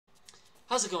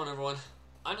How's it going, everyone?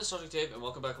 I'm Nostalgic Dave, and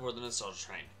welcome back aboard the Nostalgia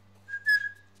Train.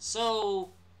 So,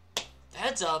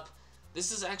 heads up,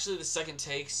 this is actually the second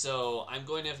take, so I'm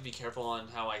going to have to be careful on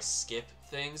how I skip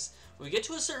things. When we get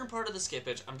to a certain part of the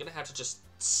skippage, I'm going to have to just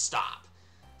stop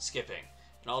skipping,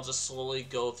 and I'll just slowly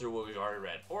go through what we've already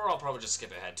read. Or I'll probably just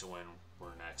skip ahead to when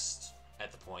we're next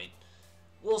at the point.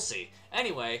 We'll see.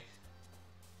 Anyway,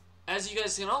 as you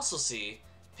guys can also see,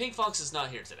 Pink Fox is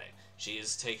not here today. She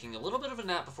is taking a little bit of a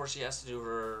nap before she has to do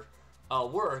her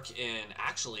work in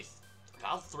actually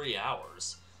about 3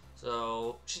 hours.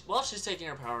 So while she's taking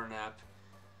her power nap,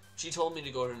 she told me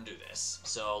to go ahead and do this.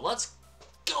 So let's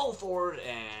go forward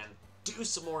and do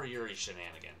some more Yuri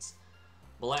shenanigans.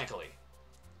 Melancholy.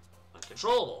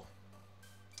 Uncontrollable.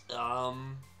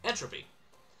 Entropy.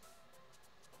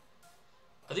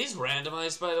 Are these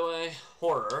randomized, by the way?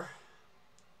 Horror.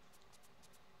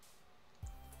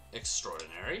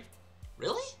 Extraordinary.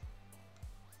 Really?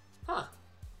 Huh.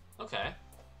 Okay.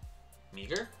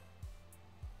 Meager.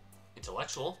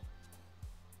 Intellectual.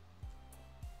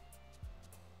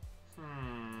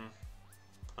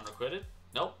 Unrequited?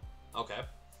 Nope. Okay.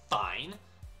 Fine.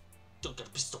 Don't get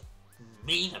to be so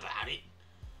mean about it.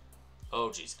 Oh,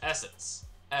 geez. Essence.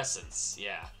 Essence,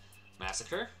 yeah.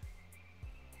 Massacre.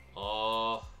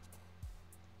 Oh.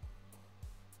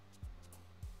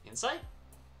 Insight?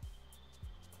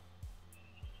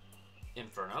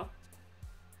 Inferno.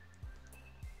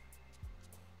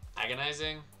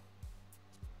 Agonizing.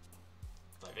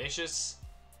 Vivacious.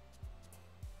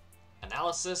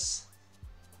 Analysis.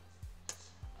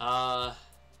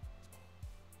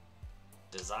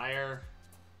 Desire.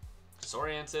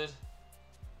 Disoriented.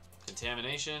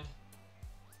 Contamination.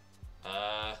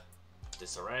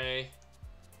 Disarray.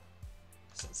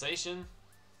 Sensation.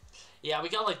 Yeah, we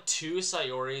got like 2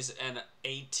 Sayoris and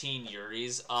 18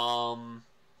 Yuris.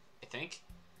 I think.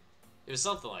 It was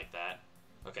something like that.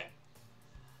 Okay.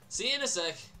 See you in a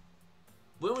sec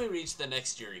when we reach the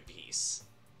next Yuri piece.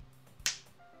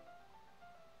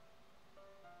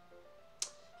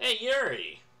 Hey,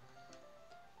 Yuri!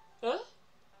 Huh?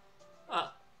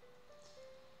 Ah.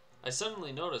 I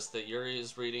suddenly noticed that Yuri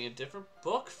is reading a different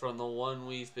book from the one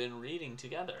we've been reading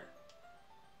together.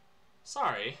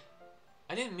 Sorry.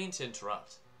 I didn't mean to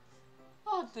interrupt.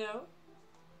 Oh, no.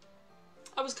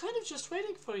 I was kind of just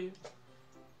waiting for you.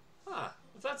 Ah,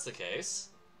 if that's the case,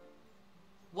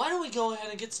 why don't we go ahead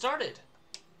and get started?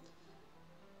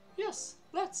 Yes,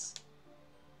 let's.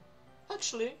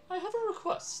 Actually, I have a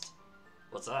request.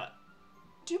 What's that?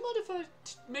 Do you mind if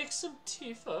I make some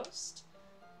tea first?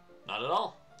 Not at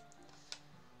all.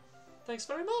 Thanks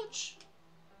very much.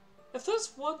 If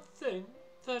there's one thing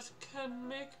that can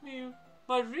make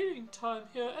my reading time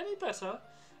here any better,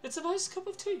 it's a nice cup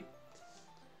of tea.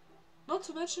 Not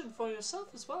to mention for yourself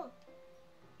as well.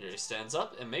 Yuri stands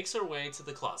up and makes her way to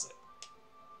the closet.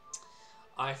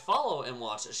 I follow and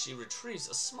watch as she retrieves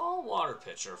a small water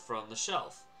pitcher from the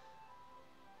shelf.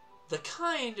 The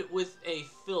kind with a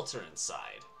filter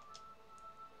inside.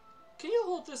 Can you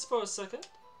hold this for a second?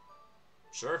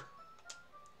 Sure.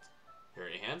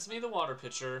 Yuri hands me the water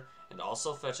pitcher and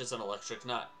also fetches an electric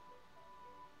nut.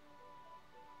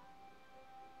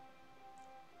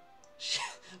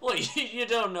 Wait, you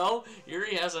don't know?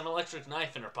 Yuri has an electric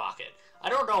knife in her pocket. I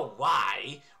don't know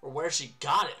why or where she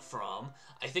got it from.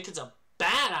 I think it's a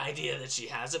bad idea that she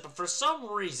has it, but for some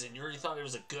reason Yuri thought it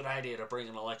was a good idea to bring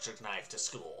an electric knife to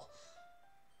school.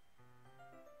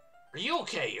 Are you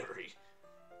okay, Yuri?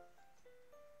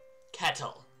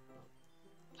 Kettle.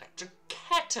 Electric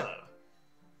kettle.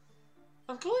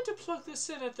 I'm going to plug this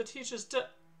in at the teacher's desk.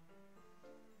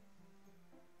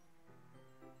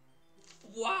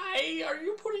 Why are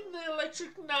you putting the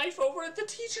electric knife over at the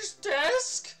teacher's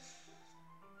desk?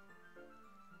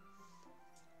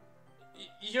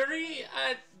 Yuri,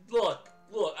 look,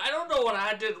 I don't know what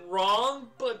I did wrong,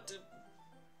 but...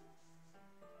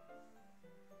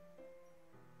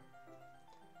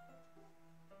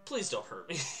 Please don't hurt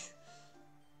me.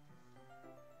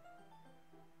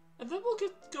 And then we'll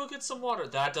go get some water.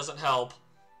 That doesn't help.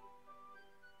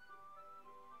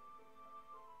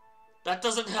 That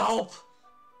doesn't help.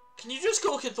 Can you just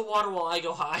go get the water while I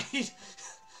go hide?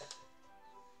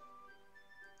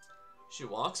 She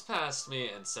walks past me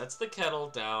and sets the kettle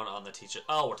down on the teacher.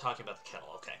 Oh, we're talking about the kettle.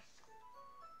 Okay.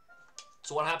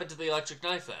 So what happened to the electric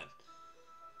knife then?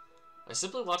 I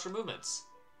simply watch her movements.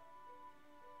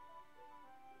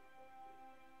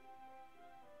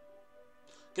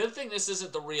 Good thing this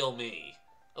isn't the real me.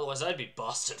 Otherwise I'd be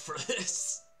busted for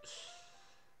this.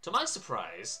 To my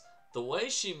surprise, the way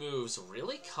she moves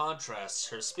really contrasts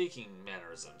her speaking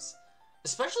mannerisms,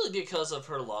 especially because of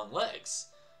her long legs.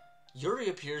 Yuri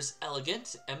appears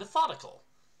elegant and methodical.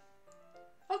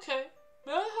 Okay,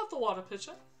 may I have the water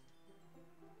pitcher?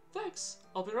 Thanks,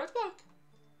 I'll be right back.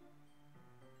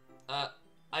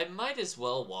 I might as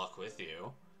well walk with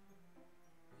you.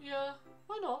 Yeah,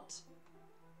 why not?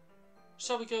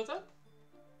 Shall we go then?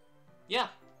 Yeah.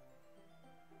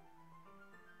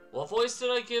 What voice did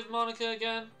I give Monica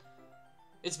again?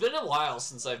 It's been a while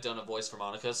since I've done a voice for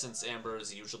Monica, since Amber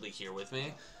is usually here with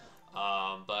me.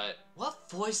 But what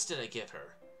voice did I give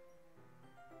her?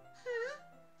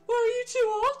 Where are you two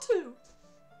off to?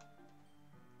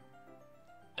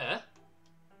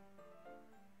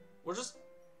 We're just...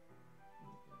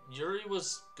 Yuri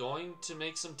was going to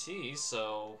make some tea,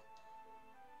 so...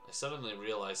 I suddenly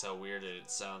realized how weird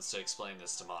it sounds to explain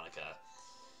this to Monica.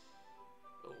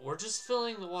 We're just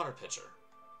filling the water pitcher.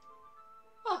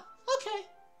 Oh, okay.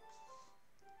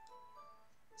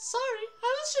 Sorry,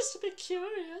 I was just a bit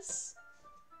curious.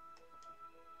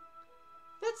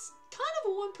 That's kind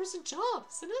of a one-person job,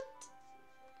 isn't it?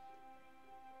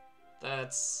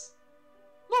 That's...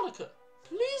 Monica,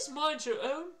 please mind your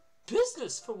own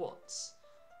business for once.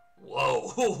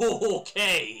 Whoa,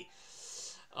 okay.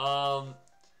 Or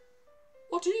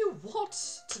do you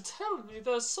want to tell me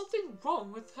there's something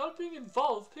wrong with helping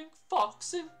involve Pink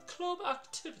Fox in club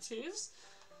activities?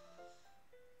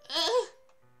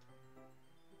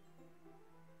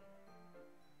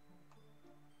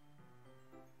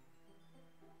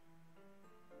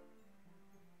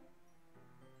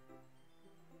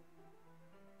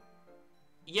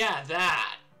 Yeah,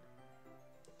 that.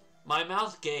 My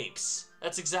mouth gapes.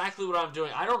 That's exactly what I'm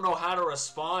doing. I don't know how to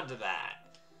respond to that.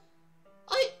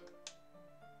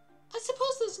 I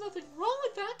suppose there's nothing wrong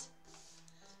with that.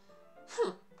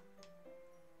 Huh.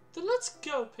 Then let's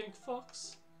go, Pink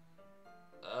Fox.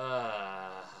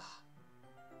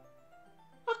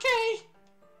 Okay.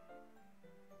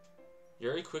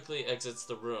 Yuri quickly exits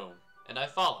the room, and I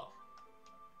follow.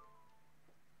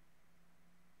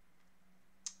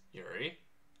 Yuri?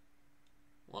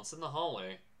 Once in the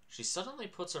hallway, she suddenly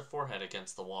puts her forehead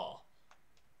against the wall.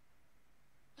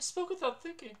 I spoke without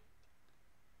thinking.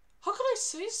 How could I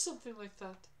say something like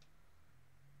that?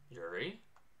 Yuri?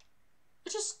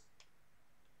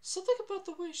 Something about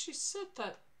the way she said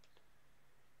that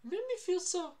made me feel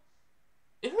so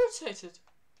irritated.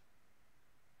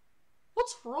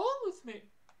 What's wrong with me?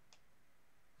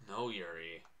 No,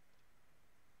 Yuri.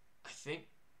 I think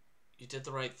you did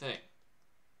the right thing.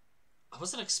 I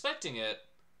wasn't expecting it,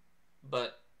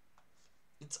 but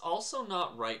it's also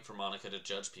not right for Monica to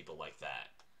judge people like that.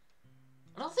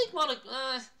 I don't think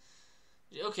Monica...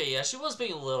 okay, yeah, she was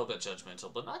being a little bit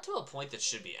judgmental, but not to a point that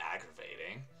should be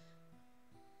aggravating.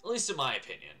 At least in my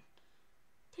opinion.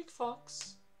 Pink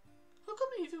Fox, how come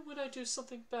even when I do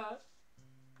something bad,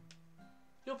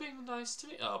 you're being nice to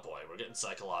me? Oh boy, we're getting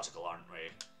psychological, aren't we?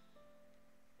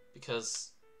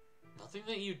 Because nothing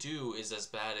that you do is as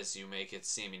bad as you make it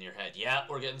seem in your head. Yeah,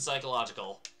 we're getting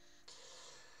psychological.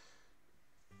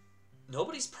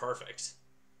 Nobody's perfect.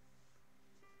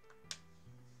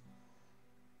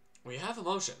 We have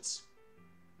emotions.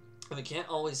 And we can't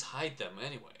always hide them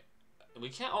anyway. We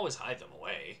can't always hide them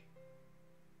away.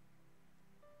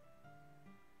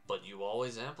 But you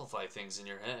always amplify things in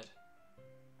your head.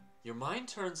 Your mind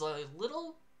turns a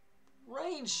little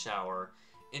rain shower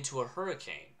into a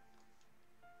hurricane.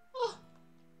 Oh,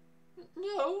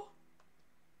 no.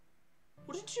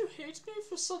 Wouldn't you hate me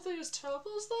for something as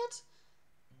terrible as that?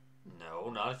 No,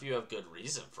 not if you have good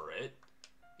reason for it.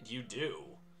 And you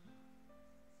do.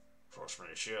 Trust me,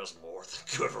 she has more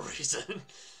than good reason.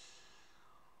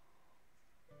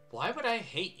 Why would I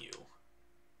hate you?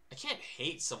 I can't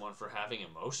hate someone for having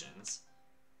emotions.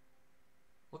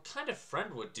 What kind of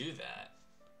friend would do that?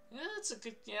 Yeah, it's a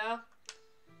good... yeah.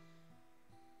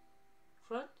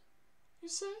 Friend, you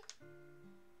say?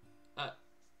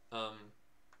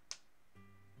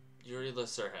 Yuri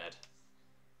lifts her head.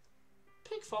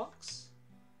 Pink Fox,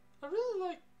 I really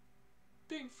like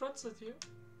being friends with you.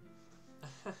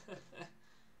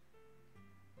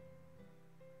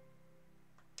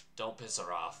 Don't piss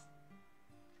her off.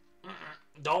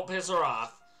 Don't piss her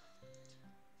off.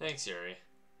 Thanks, Yuri.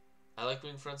 I like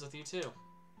being friends with you too.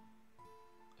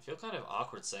 I feel kind of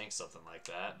awkward saying something like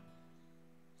that,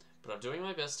 but I'm doing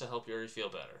my best to help Yuri feel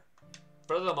better.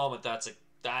 For the moment, that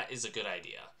is a good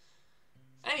idea.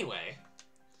 Anyway.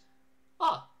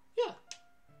 Yeah.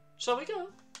 Shall we go?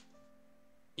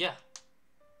 Yeah.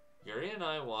 Yuri and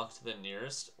I walk to the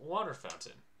nearest water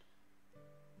fountain.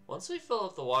 Once we fill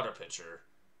up the water pitcher,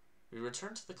 we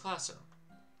return to the classroom.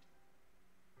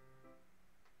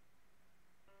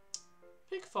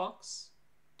 Pink Fox,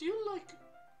 do you like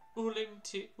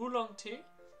oolong tea?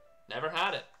 Never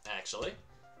had it, actually.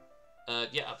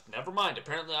 Yeah, never mind.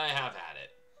 Apparently I have had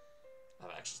it.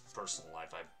 I've actually, personal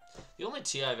life, the only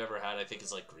tea I've ever had, I think,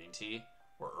 is like green tea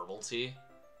or herbal tea.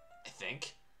 I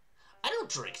think. I don't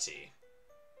drink tea.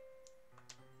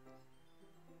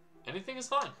 Anything is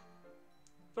fine.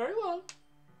 Very well.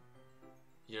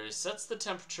 Yuri sets the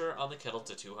temperature on the kettle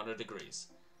to 200 degrees.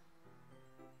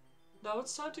 Now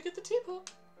it's time to get the teapot.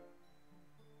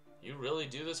 You really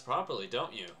do this properly,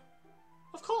 don't you?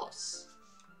 Of course.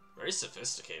 Very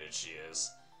sophisticated she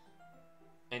is.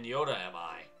 And Yoda am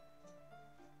I.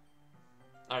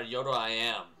 Or Yoda I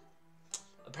am.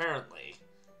 Apparently.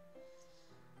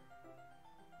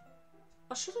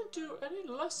 I shouldn't do any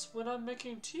less when I'm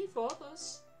making tea for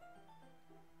others.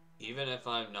 Even if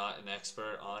I'm not an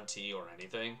expert on tea or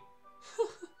anything?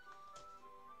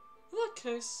 In that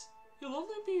case, you'll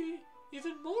only be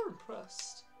even more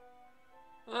impressed.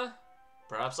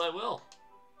 Perhaps I will.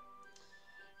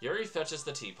 Yuri fetches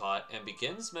the teapot and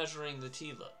begins measuring the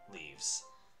tea leaves.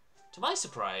 To my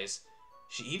surprise,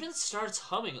 she even starts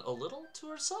humming a little to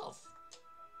herself.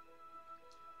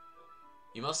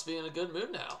 You must be in a good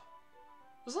mood now.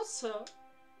 Was that so?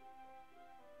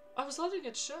 I was letting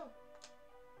it show.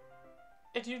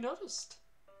 And you noticed.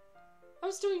 I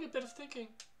was doing a bit of thinking,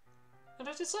 and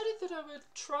I decided that I would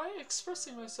try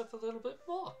expressing myself a little bit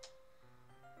more.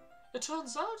 It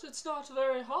turns out it's not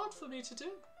very hard for me to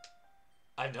do.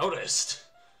 I noticed.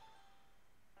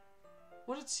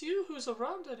 When it's you who's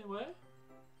around anyway.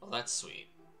 Oh, that's sweet.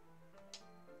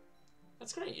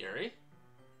 That's great, Yuri.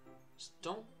 Just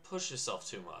don't push yourself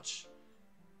too much.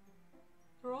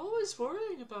 You're always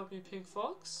worrying about me, Pink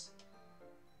Fox.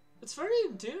 It's very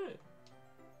endearing.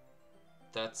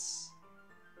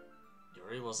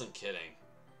 Yuri wasn't kidding.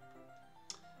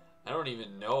 I don't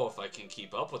even know if I can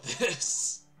keep up with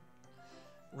this.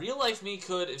 Real life me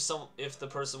could if the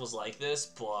person was like this,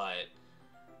 but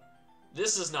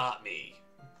this is not me.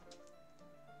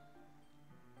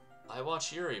 I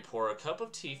watch Yuri pour a cup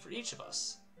of tea for each of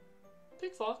us.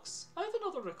 Pink Fox, I have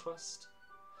another request.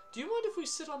 Do you mind if we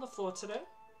sit on the floor today?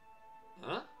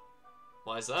 Huh?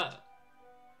 Why is that?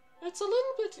 It's a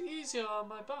little bit easier on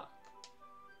my back.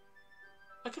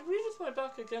 I can read with my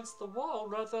back against the wall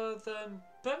rather than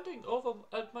bending over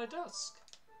at my desk.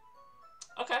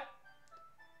 Okay.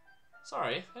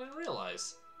 Sorry, I didn't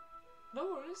realize. No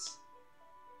worries.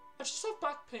 I just have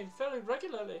back pain fairly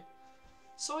regularly,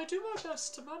 so I do my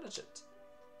best to manage it.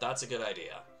 That's a good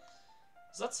idea.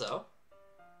 Is that so?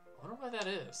 I wonder why that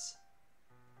is.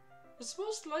 It's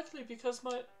most likely because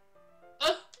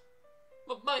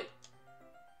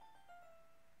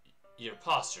your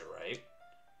posture, right?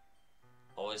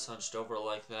 Always hunched over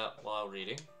like that while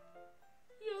reading?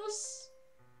 Yes.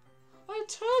 I have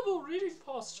terrible reading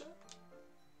posture.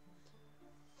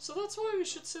 So that's why we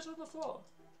should sit on the floor.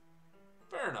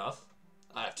 Fair enough.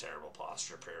 I have terrible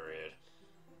posture, period.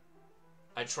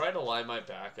 I try to line my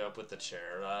back up with the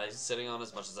chair I'm sitting on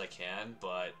as much as I can,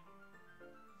 but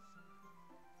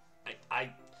I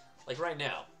like right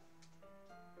now.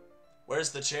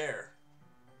 Where's the chair?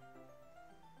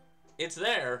 It's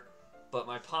there, but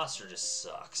my posture just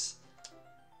sucks.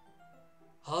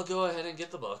 I'll go ahead and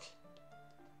get the book.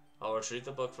 I retrieve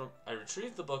the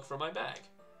book from my bag.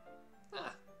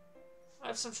 Ah, I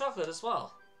have some chocolate as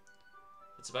well.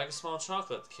 It's a bag of small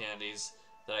chocolate candies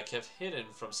that I kept hidden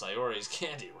from Sayori's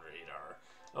candy radar.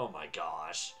 Oh my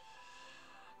gosh.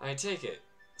 I take it,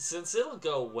 since it'll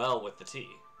go well with the tea.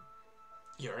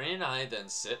 Yuri and I then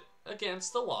sit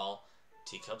against the wall,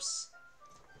 teacups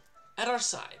at our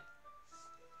side.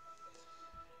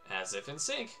 As if in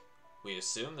sync, we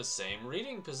assume the same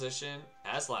reading position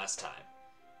as last time,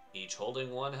 each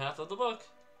holding one half of the book.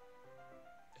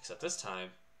 Except this time,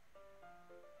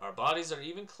 our bodies are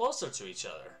even closer to each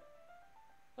other.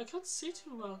 I can't see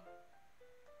too well.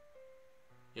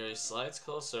 Yuri slides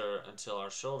closer until our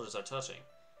shoulders are touching.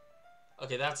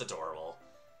 Okay, that's adorable.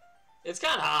 It's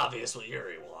kind of obvious what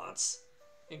Yuri wants,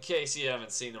 in case you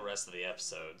haven't seen the rest of the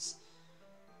episodes.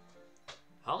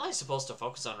 How am I supposed to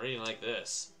focus on reading like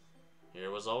this? Yuri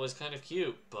was always kind of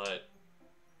cute, but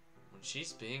when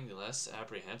she's being less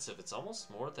apprehensive, it's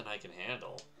almost more than I can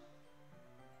handle.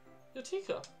 Your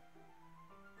teacup.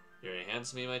 Yuri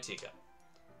hands me my teacup.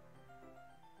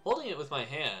 Holding it with my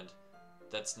hand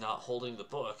that's not holding the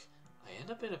book, I end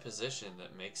up in a position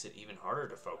that makes it even harder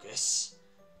to focus.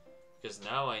 Because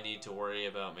now I need to worry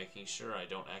about making sure I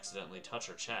don't accidentally touch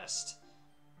her chest.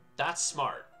 That's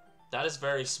smart. That is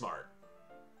very smart.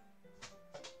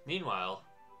 Meanwhile,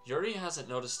 Yuri hasn't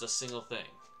noticed a single thing.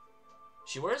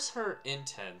 She wears her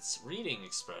intense reading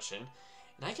expression,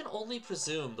 and I can only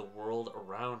presume the world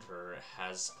around her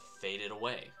has faded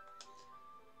away.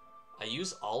 I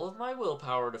use all of my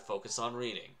willpower to focus on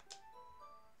reading.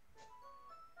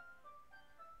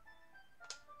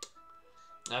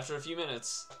 After a few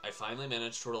minutes, I finally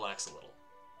manage to relax a little.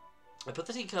 I put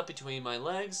the teacup between my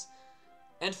legs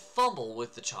and fumble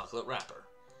with the chocolate wrapper.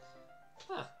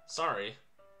 Sorry.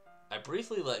 I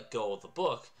briefly let go of the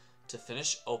book to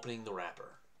finish opening the wrapper.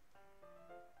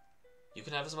 You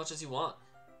can have as much as you want.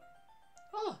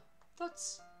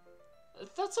 That's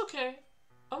okay.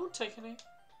 I won't take any.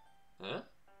 Huh?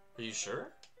 Are you sure?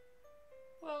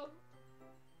 Well,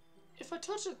 if I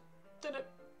touch it, then it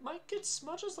might get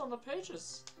smudges on the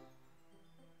pages.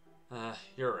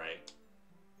 You're right.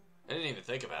 I didn't even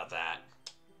think about that.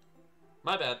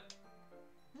 My bad.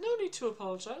 No need to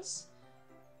apologize.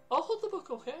 I'll hold the book,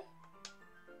 okay?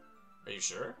 Are you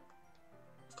sure?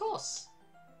 Of course.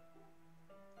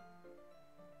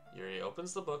 Yuri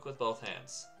opens the book with both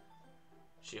hands.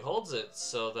 She holds it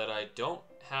so that I don't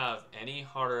have any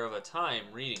harder of a time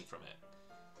reading from it.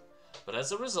 But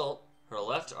as a result, her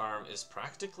left arm is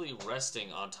practically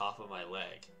resting on top of my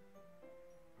leg.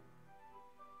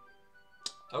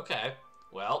 Okay,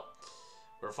 well,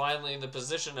 we're finally in the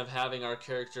position of having our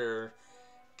character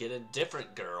get a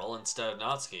different girl instead of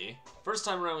Natsuki. First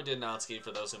time around we did Natsuki,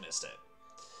 for those who missed it.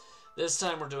 This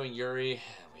time we're doing Yuri,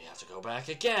 and we have to go back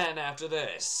again after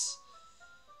this.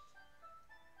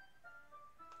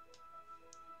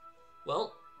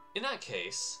 Well, in that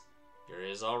case,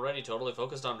 Yuri is already totally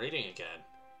focused on reading again.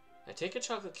 I take a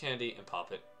chocolate candy and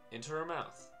pop it into her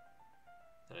mouth.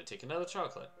 Then I take another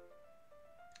chocolate,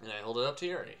 and I hold it up to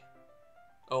Yuri.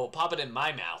 Oh, pop it in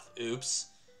my mouth. Oops.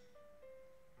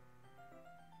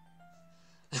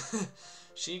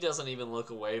 She doesn't even look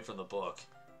away from the book.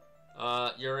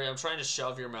 Yuri, I'm trying to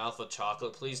shove your mouth with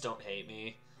chocolate. Please don't hate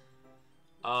me.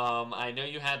 I know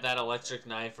you had that electric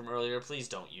knife from earlier. Please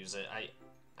don't use it.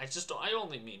 I just don't. I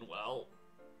only mean well.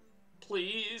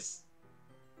 Please.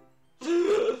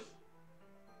 What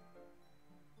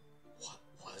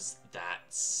was that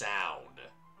sound?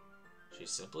 She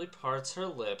simply parts her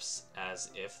lips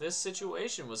as if this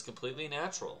situation was completely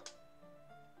natural.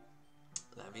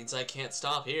 That means I can't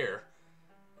stop here.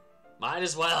 Might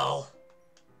as well.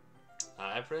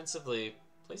 I principally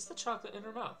place the chocolate in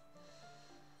her mouth.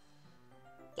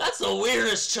 That's the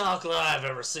weirdest chocolate I've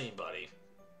ever seen, buddy.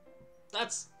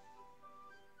 That's...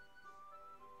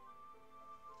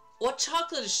 What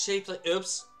chocolate is shaped like...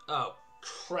 Oops. Oh,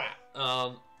 crap.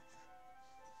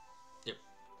 Yep.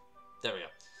 There we go.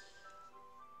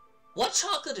 What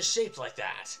chocolate is shaped like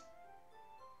that?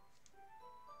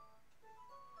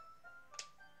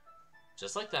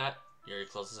 Just like that, Yuri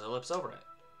closes her lips over it.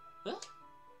 Huh?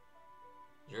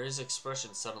 Yuri's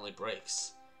expression suddenly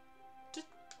breaks.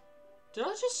 Did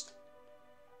I just...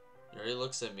 Yuri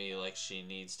looks at me like she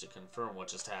needs to confirm what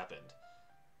just happened.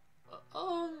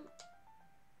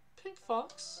 Pink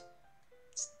Fox?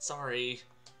 Sorry.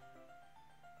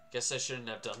 Guess I shouldn't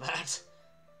have done that.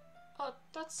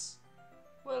 That's...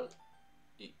 Well,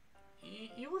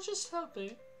 you were just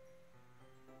helping.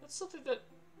 That's something that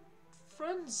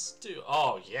friends do.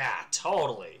 Oh, yeah,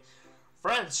 totally.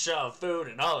 Friends shove food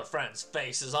in other friends'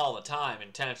 faces all the time,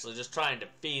 intentionally just trying to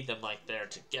feed them like they're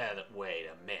together. Wait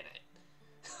a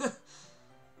minute.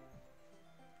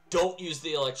 Don't use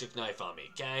the electric knife on me,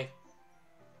 okay?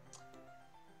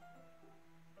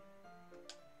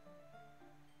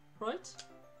 Right?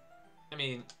 I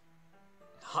mean,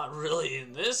 not really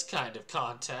in this kind of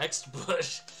context,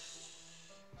 but...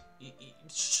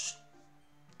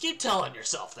 keep telling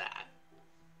yourself that.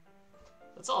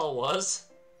 That's all it was.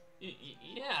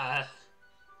 Yeah.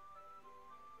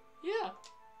 Yeah.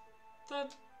 Then,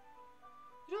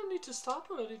 you don't need to stop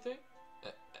or anything.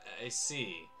 I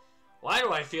see. Why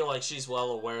do I feel like she's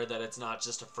well aware that it's not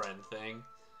just a friend thing?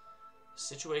 The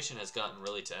situation has gotten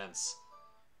really tense.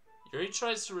 Yuri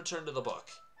tries to return to the book.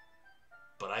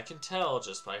 But I can tell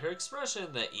just by her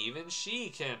expression that even she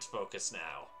can't focus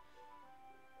now.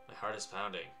 My heart is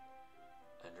pounding.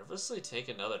 I nervously take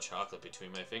another chocolate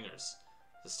between my fingers.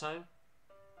 This time,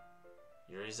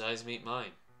 Yuri's eyes meet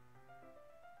mine.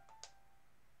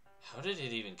 How did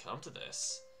it even come to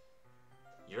this?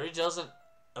 Yuri doesn't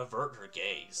avert her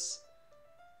gaze.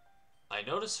 I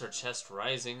notice her chest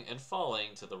rising and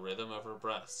falling to the rhythm of her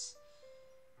breaths.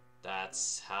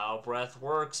 That's how breath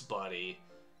works, buddy.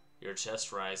 Your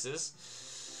chest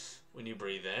rises when you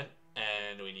breathe in,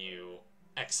 and when you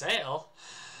exhale,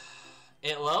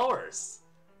 it lowers.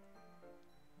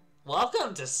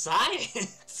 Welcome to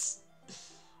science!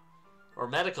 Or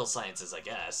medical sciences, I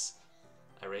guess.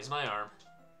 I raise my arm.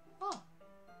 Oh.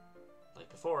 Like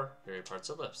before, Yuri parts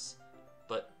her lips.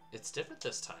 But it's different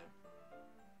this time.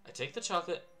 I take the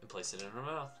chocolate and place it in her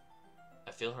mouth.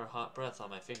 I feel her hot breath on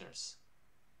my fingers.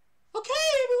 Okay,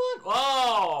 everyone!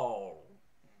 Whoa!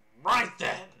 Right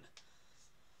then!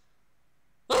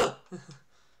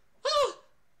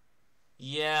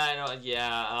 Yeah, I know,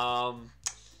 yeah,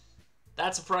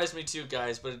 that surprised me too,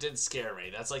 guys, but it didn't scare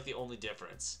me. That's like the only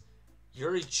difference.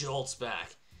 Yuri jolts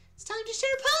back. It's time to share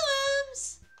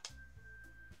poems!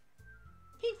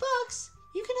 Pink Fox,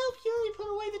 you can help Yuri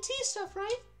put away the tea stuff,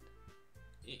 right?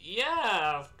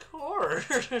 Yeah, of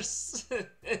course.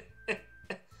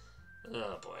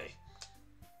 Oh boy.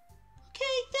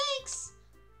 Okay, thanks.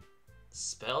 The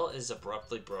spell is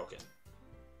abruptly broken.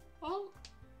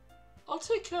 I'll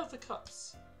take care of the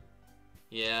cups.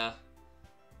 Yeah.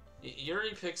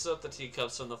 Yuri picks up the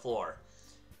teacups from the floor,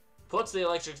 puts the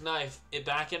electric knife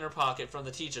back in her pocket from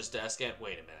the teacher's desk, and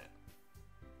wait a minute.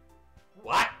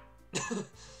 What?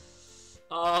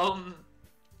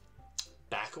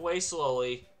 Back away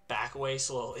slowly. Back away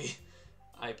slowly.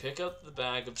 I pick up the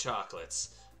bag of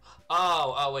chocolates.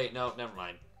 Oh, wait, no, never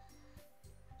mind.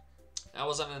 That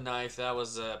wasn't a knife, that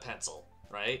was a pencil,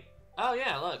 right? Oh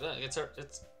yeah, look,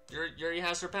 Yuri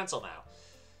has her pencil now.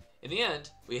 In the end,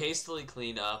 we hastily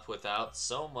clean up without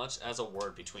so much as a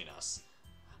word between us.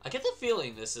 I get the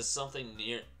feeling this is something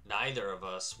neither of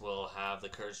us will have the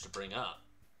courage to bring up.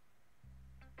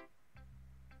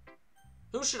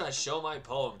 Who should I show my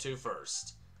poem to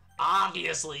first?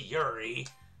 Obviously, Yuri.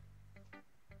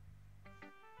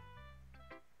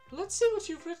 Let's see what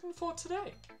you've written for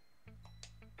today.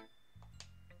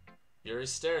 Yuri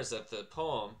stares at the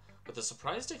poem with a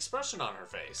surprised expression on her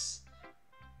face.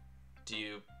 Do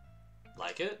you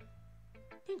like it?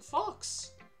 Pink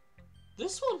Fox.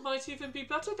 This one might even be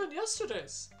better than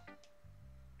yesterday's.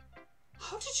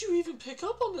 How did you even pick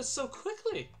up on this so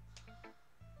quickly?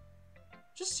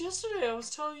 Just yesterday I was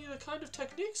telling you the kind of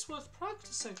techniques worth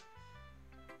practicing.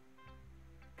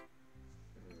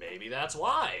 Maybe that's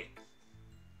why.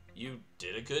 You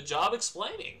did a good job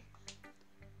explaining.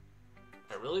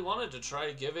 I really wanted to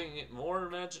try giving it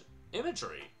more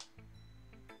imagery.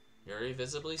 Yuri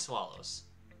visibly swallows.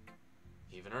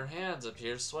 Even her hands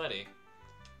appear sweaty.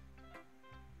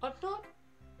 I'm not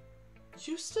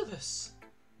used to this.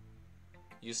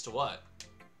 Used to what?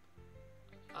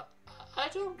 I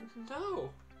don't know.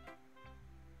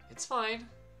 It's fine.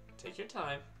 Take your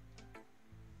time.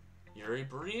 Yuri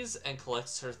breathes and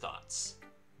collects her thoughts.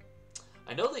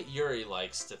 I know that Yuri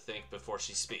likes to think before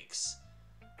she speaks,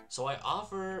 so I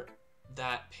offer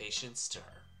that patience to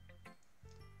her.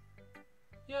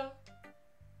 Yeah,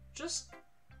 just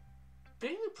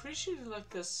being appreciated like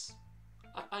this,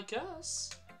 I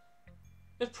guess.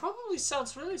 It probably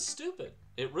sounds really stupid.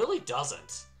 It really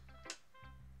doesn't.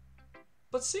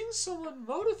 But seeing someone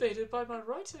motivated by my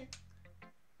writing,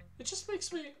 it just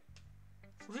makes me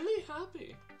really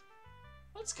happy.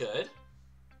 That's good.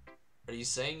 Are you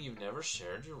saying you've never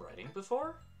shared your writing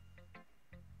before?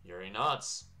 Yuri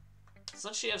nods.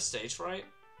 Doesn't she have stage fright?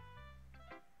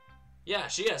 Yeah,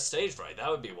 she has stage fright. That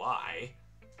would be why.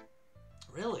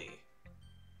 Really?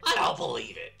 I don't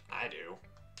believe it. I do.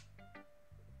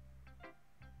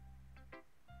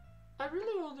 I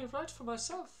really only write for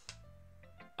myself.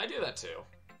 I do that too.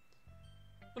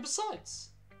 And besides,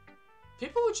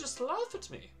 people would just laugh at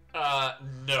me.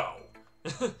 No.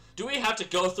 Do we have to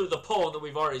go through the poem that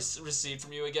we've already received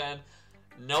from you again?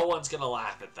 No one's gonna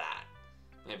laugh at that.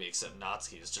 Maybe except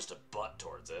Natsuki is just a butt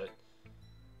towards it.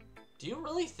 Do you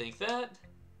really think that?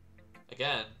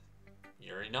 Again,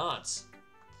 Yuri nods.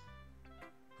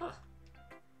 Huh.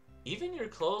 Even your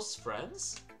close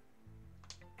friends?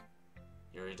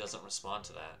 Yuri doesn't respond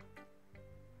to that.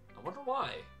 I wonder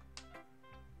why.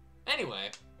 Anyway,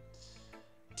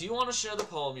 do you want to share the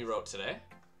poem you wrote today?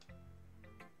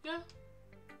 Yeah,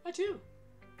 I do.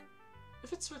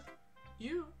 If it's with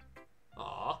you.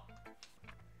 Aw.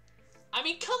 I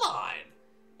mean, come on!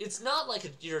 It's not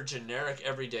like your generic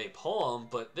everyday poem,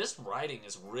 but this writing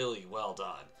is really well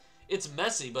done. It's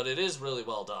messy, but it is really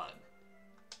well done.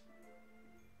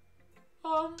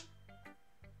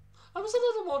 I was a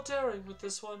little more daring with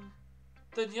this one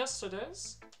than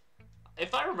yesterday's.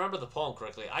 If I remember the poem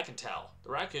correctly, I can tell. The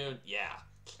raccoon, yeah.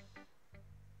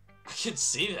 I can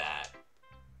see that.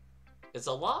 It's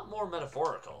a lot more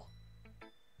metaphorical.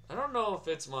 I don't know if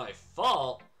it's my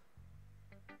fault,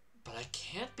 but I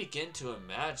can't begin to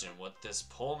imagine what this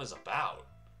poem is about.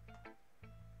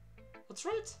 That's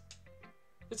right.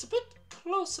 It's a bit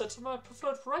closer to my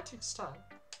preferred writing style.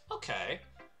 Okay.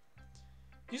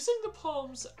 Using the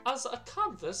poems as a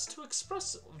canvas to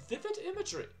express vivid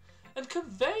imagery and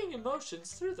conveying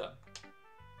emotions through them.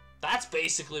 That's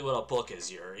basically what a book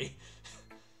is, Yuri.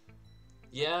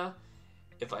 Yeah,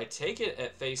 if I take it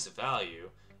at face value,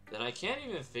 then I can't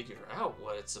even figure out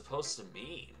what it's supposed to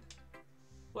mean.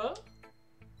 Well,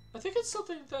 I think it's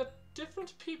something that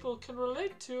different people can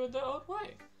relate to in their own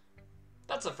way.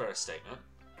 That's a fair statement.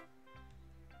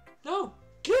 No,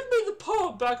 give me the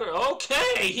poem back.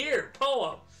 Okay, here,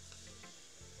 poem.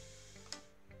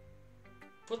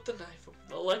 Put the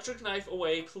electric knife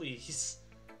away, please.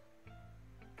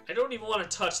 I don't even want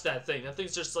to touch that thing. That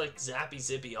thing's just like zappy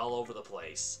zippy all over the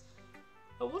place.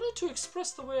 I wanted to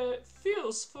express the way it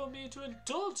feels for me to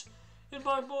indulge in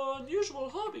my more unusual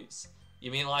hobbies.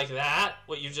 You mean like that?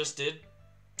 What you just did?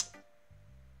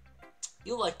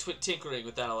 You like tinkering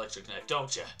with that electric knife,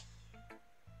 don't you?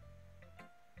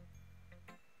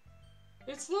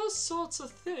 It's those sorts of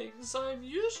things I'm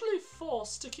usually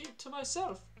forced to keep to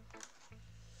myself.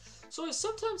 So I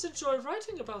sometimes enjoy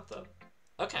writing about them.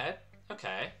 Okay,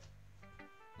 okay.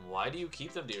 Why do you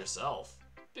keep them to yourself?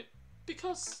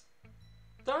 Because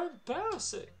they're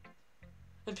embarrassing.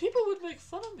 And people would make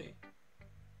fun of me.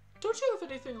 Don't you have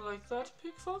anything like that,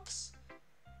 Pink Fox?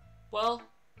 Well,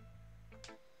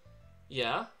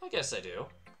 yeah, I guess I do.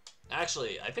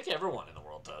 Actually, I think everyone in the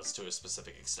world does to a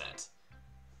specific extent.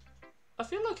 I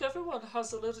feel like everyone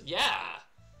has a little... Yeah!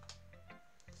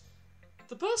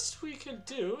 The best we can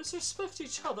do is respect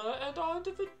each other and our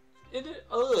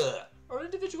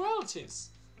individualities.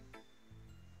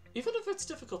 Even if it's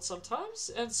difficult sometimes,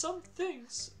 and some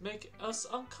things make us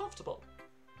uncomfortable.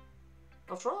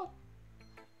 After all,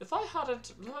 if I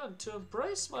hadn't learned to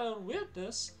embrace my own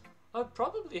weirdness, I'd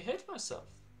probably hate myself.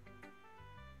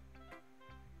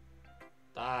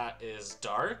 That is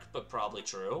dark, but probably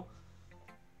true.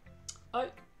 I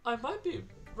might be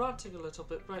ranting a little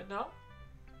bit right now.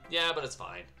 Yeah, but it's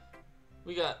fine.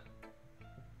 We got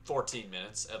 14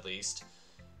 minutes, at least.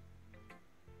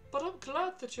 But I'm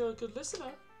glad that you're a good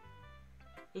listener.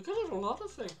 You're good at a lot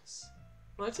of things.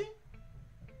 Writing?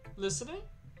 Listening?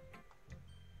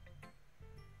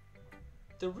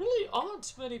 There really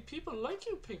aren't many people like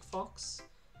you, Pink Fox.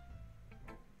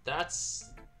 That's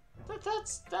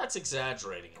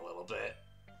exaggerating a little bit.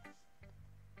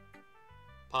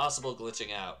 Possible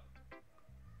glitching out.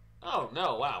 Oh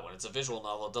no, wow, when it's a visual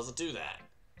novel it doesn't do that.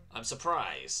 I'm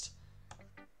surprised.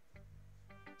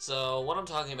 So what I'm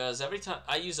talking about is every time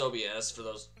I use OBS, for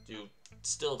those who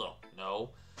still don't know,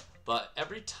 but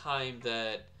every time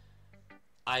that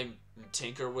I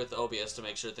tinker with OBS to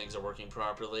make sure things are working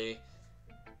properly,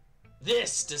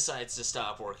 this decides to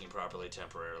stop working properly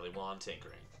temporarily while I'm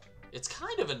tinkering. It's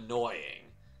kind of annoying.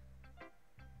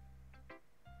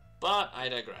 But I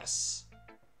digress.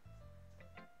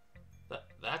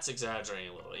 That's exaggerating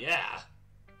a little. Yeah.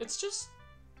 It's just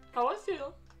how I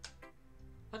feel.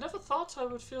 I never thought I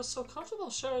would feel so comfortable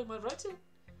sharing my writing.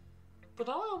 But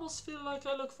now I almost feel like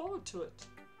I look forward to it.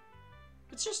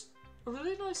 It's just a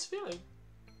really nice feeling.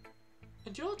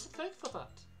 And you're to thank for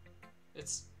that.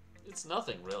 It's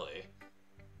nothing, really.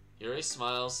 Yuri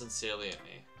smiles sincerely at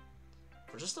me.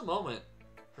 For just a moment,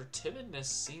 her timidness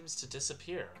seems to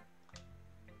disappear.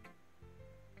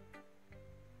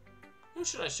 Who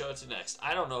should I show it to next?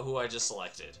 I don't know who I just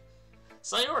selected.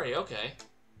 Sayori, okay.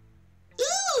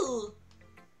 Ooh!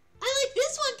 I like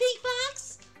this one, Pink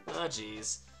Fox! Ah,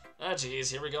 jeez. Ah, jeez,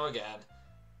 here we go again.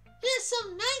 It has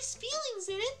some nice feelings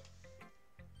in it.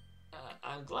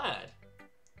 I'm glad.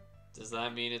 Does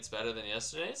that mean it's better than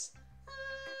yesterday's?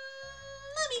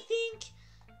 Let me think.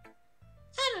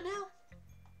 I don't know.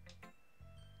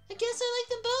 I guess I like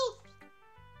them both.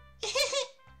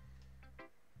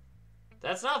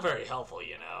 That's not very helpful,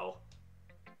 you know.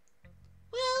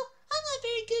 Well, I'm not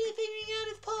very good at figuring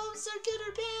out if poems are good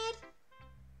or bad.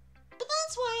 But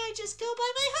that's why I just go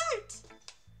by my heart.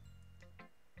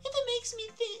 If it makes me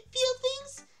feel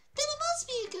things, then it must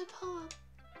be a good poem.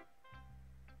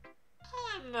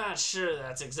 I'm not sure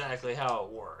that's exactly how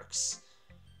it works.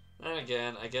 Then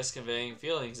again, I guess conveying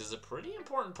feelings is a pretty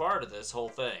important part of this whole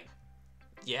thing.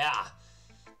 Yeah.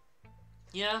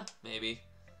 Yeah, maybe.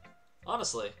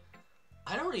 Honestly,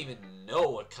 I don't even know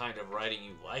what kind of writing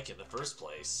you like in the first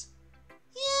place.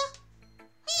 Yeah,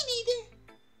 me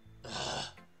neither. Ugh.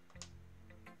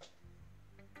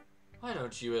 Why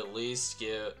don't you at least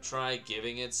try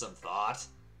giving it some thought?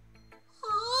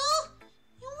 Aw,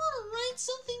 you want to write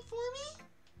something for me?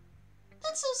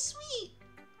 That's so sweet.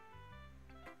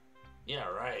 Yeah,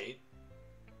 right.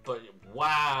 But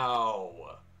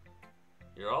wow,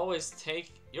 you're always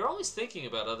thinking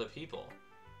about other people.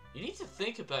 You need to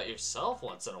think about yourself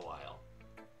once in a while.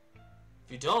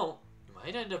 If you don't, you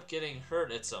might end up getting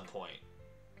hurt at some point.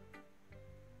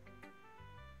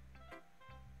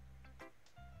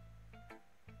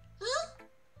 Huh?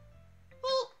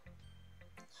 Well,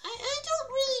 I don't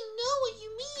really know what you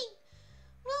mean,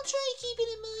 but I'll try to keep it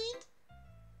in mind.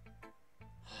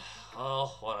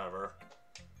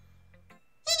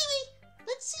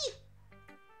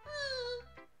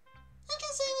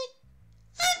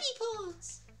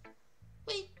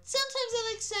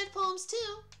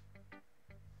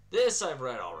 This I've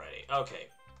read already. Okay.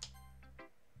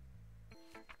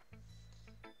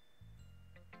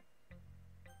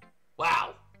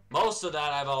 Wow. Most of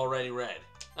that I've already read.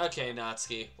 Okay,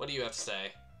 Natsuki, what do you have to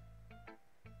say?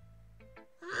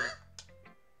 Huh?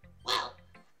 Well,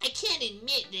 I can't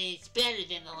admit that it's better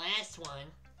than the last one.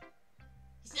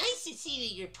 It's nice to see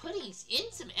that you're putting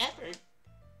in some effort.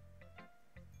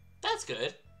 That's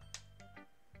good.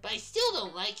 But I still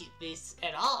don't like this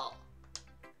at all.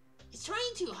 It's trying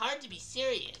too hard to be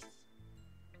serious.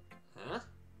 Huh?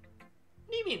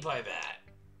 What do you mean by that?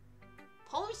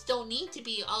 Poems don't need to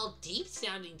be all deep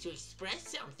sounding to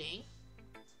express something.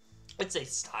 It's a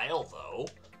style, though.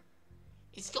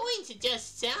 It's going to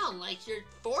just sound like you're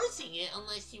forcing it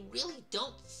unless you really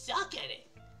don't suck at it.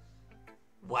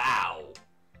 Wow.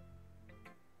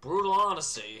 Brutal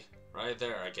honesty. Right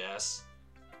there, I guess.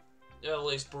 At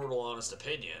least brutal honest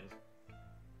opinion.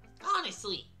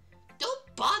 Honestly,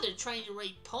 don't bother trying to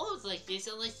write poems like this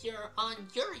unless you're on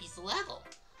Yuri's level.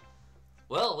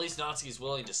 Well, at least Natsuki's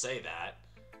willing to say that.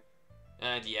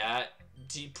 And yeah,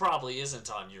 he probably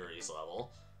isn't on Yuri's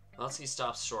level. Natsuki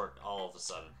stops short all of a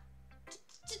sudden.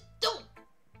 Don't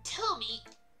tell me.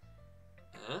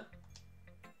 Huh?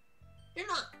 You're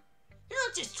not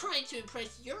just trying to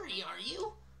impress Yuri, are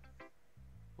you?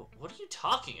 What are you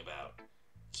talking about?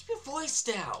 Keep your voice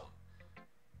down.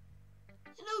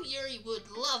 You know Yuri would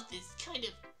love this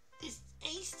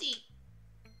angsty.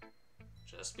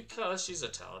 Just because she's a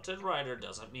talented writer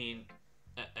doesn't mean...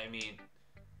 I mean...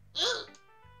 Ugh.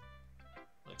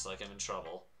 Looks like I'm in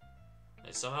trouble.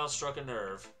 I somehow struck a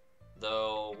nerve.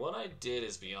 Though, what I did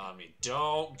is beyond me.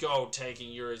 Don't go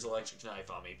taking Yuri's electric knife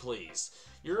on me, please.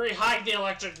 Yuri, hide the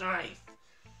electric knife!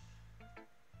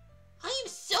 I am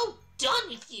so done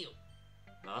with you!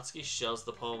 Natsuki shoves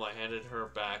the poem I handed her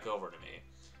back over to me.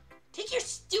 Take your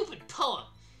stupid poem.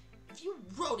 If you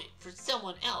wrote it for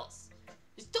someone else,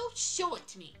 just don't show it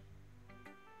to me.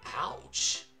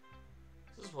 Ouch.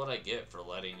 This is what I get for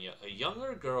letting a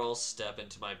younger girl step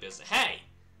into my business. Hey!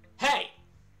 Hey!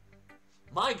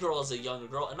 My girl is a younger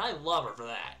girl, and I love her for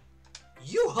that.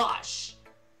 You hush!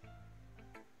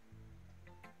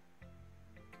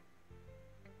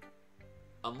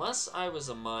 Unless I was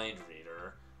a mind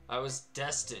reader, I was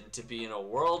destined to be in a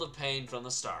world of pain from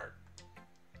the start.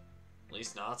 At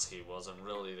least Natsuki wasn't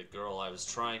really the girl I was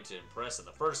trying to impress in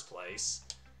the first place.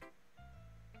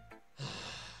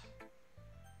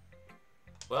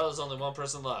 Well, there's only one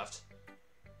person left.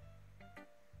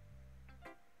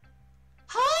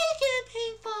 Hi again,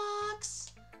 Pink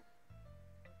Fox!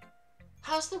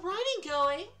 How's the writing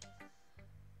going?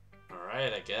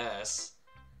 Alright, I guess.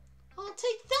 I'll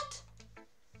take that.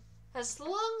 As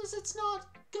long as it's not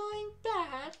going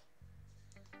bad.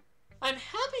 I'm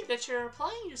happy that you're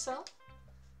applying yourself.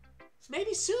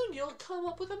 Maybe soon you'll come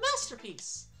up with a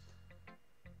masterpiece.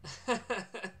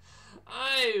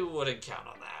 I wouldn't count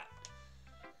on that.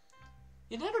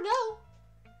 You never know.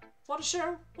 Want to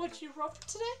share what you wrote for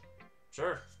today?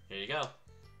 Sure, here you go.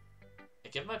 I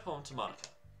give my poem to Monica.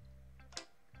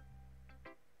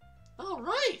 All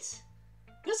right.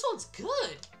 This one's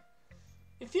good.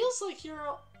 It feels like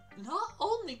you're not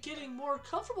only getting more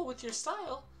comfortable with your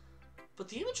style, but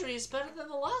the imagery is better than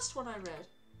the last one I read.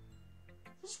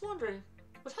 Just wondering,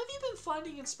 but have you been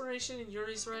finding inspiration in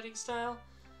Yuri's writing style?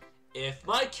 If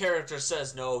my character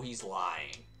says no, he's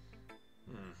lying.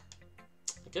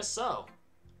 I guess so.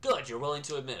 Good, you're willing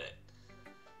to admit it.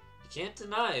 You can't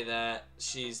deny that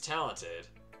she's talented.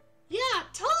 Yeah,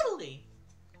 totally.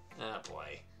 Ah,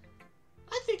 boy.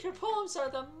 I think her poems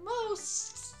are the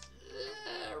most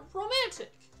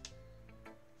romantic.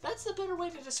 That's the better way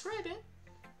to describe it.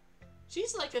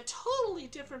 She's like a totally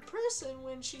different person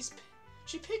when she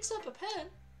picks up a pen.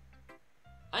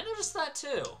 I noticed that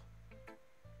too.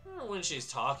 When she's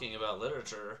talking about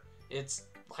literature, it's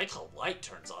like a light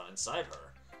turns on inside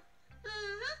her.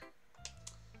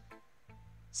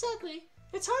 Sadly,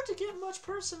 it's hard to get much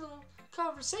personal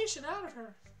conversation out of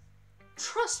her.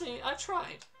 Trust me, I've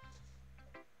tried.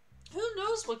 Who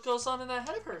knows what goes on in that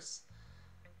head of hers?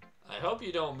 I hope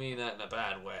you don't mean that in a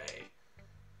bad way.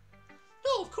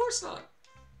 No, of course not.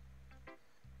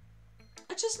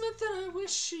 I just meant that I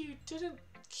wish she didn't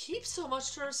keep so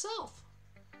much to herself.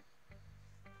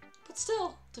 But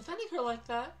still, defending her like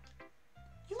that,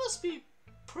 you must be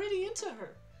pretty into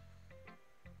her.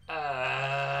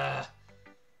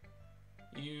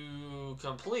 You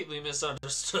completely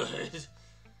misunderstood.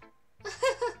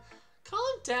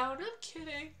 Calm down, I'm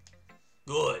kidding.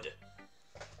 Good.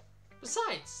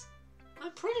 Besides,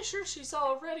 I'm pretty sure she's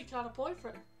already got a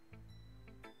boyfriend.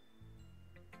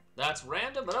 That's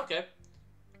random, but okay.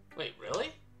 Wait,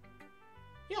 really?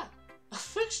 Yeah, a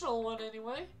fictional one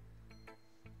anyway.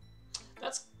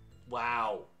 That's...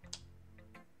 Wow.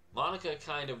 Monica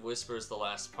kind of whispers the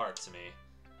last part to me.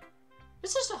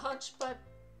 It's just a hunch, but...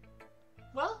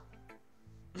 Well?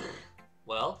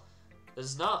 Well,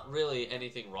 there's not really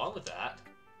anything wrong with that.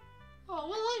 Oh,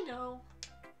 well, I know.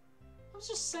 I was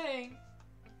just saying.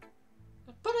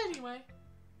 But anyway,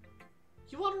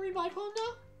 you want to read my poem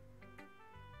now?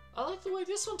 I like the way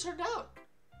this one turned out,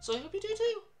 so I hope you do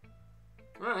too.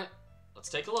 Alright, let's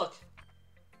take a look.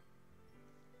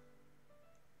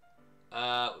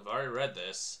 We've already read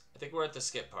this. I think we're at the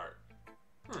skip part.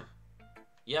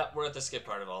 Yep, we're at the skip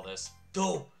part of all this.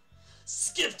 Go!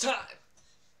 Skip time!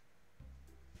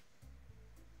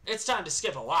 It's time to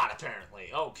skip a lot,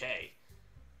 apparently. Okay.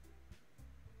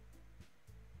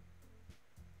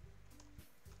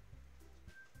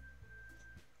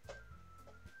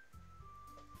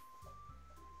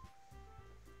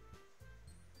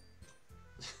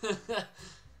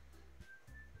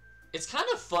 It's kind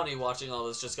of funny watching all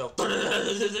this just go.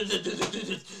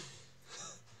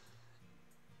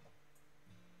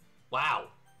 Wow.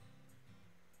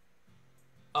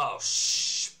 Oh,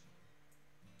 shh.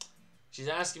 She's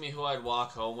asking me who I'd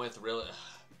walk home with, really?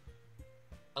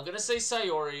 I'm gonna say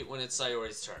Sayori when it's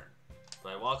Sayori's turn.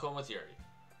 But I walk home with Yuri.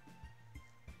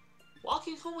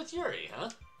 Walking home with Yuri, huh?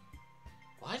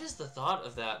 Why does the thought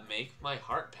of that make my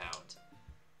heart pound?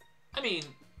 I mean,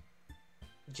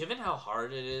 given how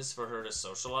hard it is for her to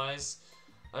socialize,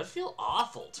 I'd feel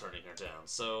awful turning her down,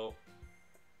 so...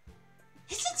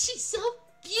 Isn't she so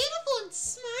beautiful and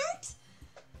smart?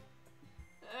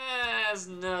 Has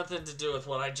nothing to do with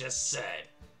what I just said.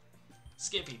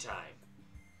 Skippy time.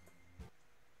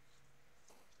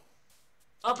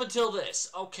 Up until this,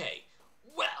 okay.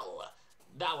 Well,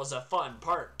 that was a fun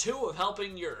part 2 of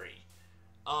helping Yuri.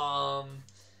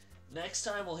 Next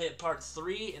time we'll hit part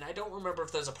 3, and I don't remember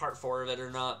if there's a part 4 of it or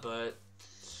not, but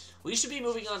we should be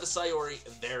moving on to Sayori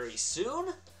very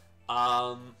soon.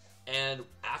 And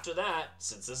after that,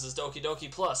 since this is Doki Doki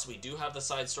Plus, we do have the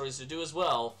side stories to do as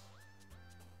well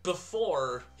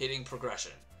before hitting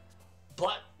progression.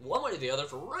 But one way or the other,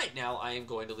 for right now, I am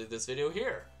going to leave this video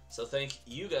here. So thank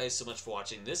you guys so much for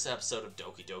watching this episode of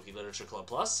Doki Doki Literature Club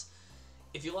Plus.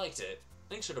 If you liked it,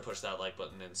 make sure to push that like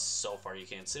button, and so far you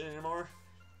can't sit anymore.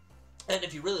 And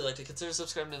if you really liked it, consider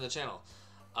subscribing to the channel.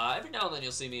 Every now and then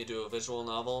you'll see me do a visual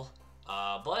novel,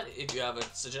 but if you have a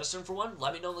suggestion for one,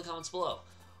 let me know in the comments below.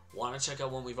 Want to check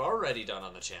out one we've already done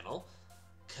on the channel?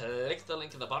 Click the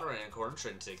link in the bottom right hand corner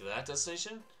to take to that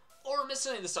destination, or miss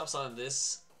any of the stops on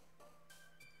this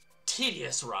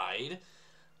tedious ride.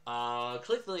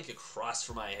 Click the link across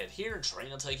from my head here, and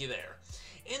train will take you there.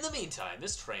 In the meantime,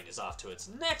 this train is off to its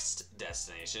next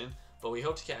destination, but we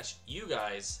hope to catch you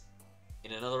guys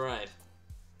in another ride.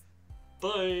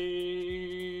 Bye!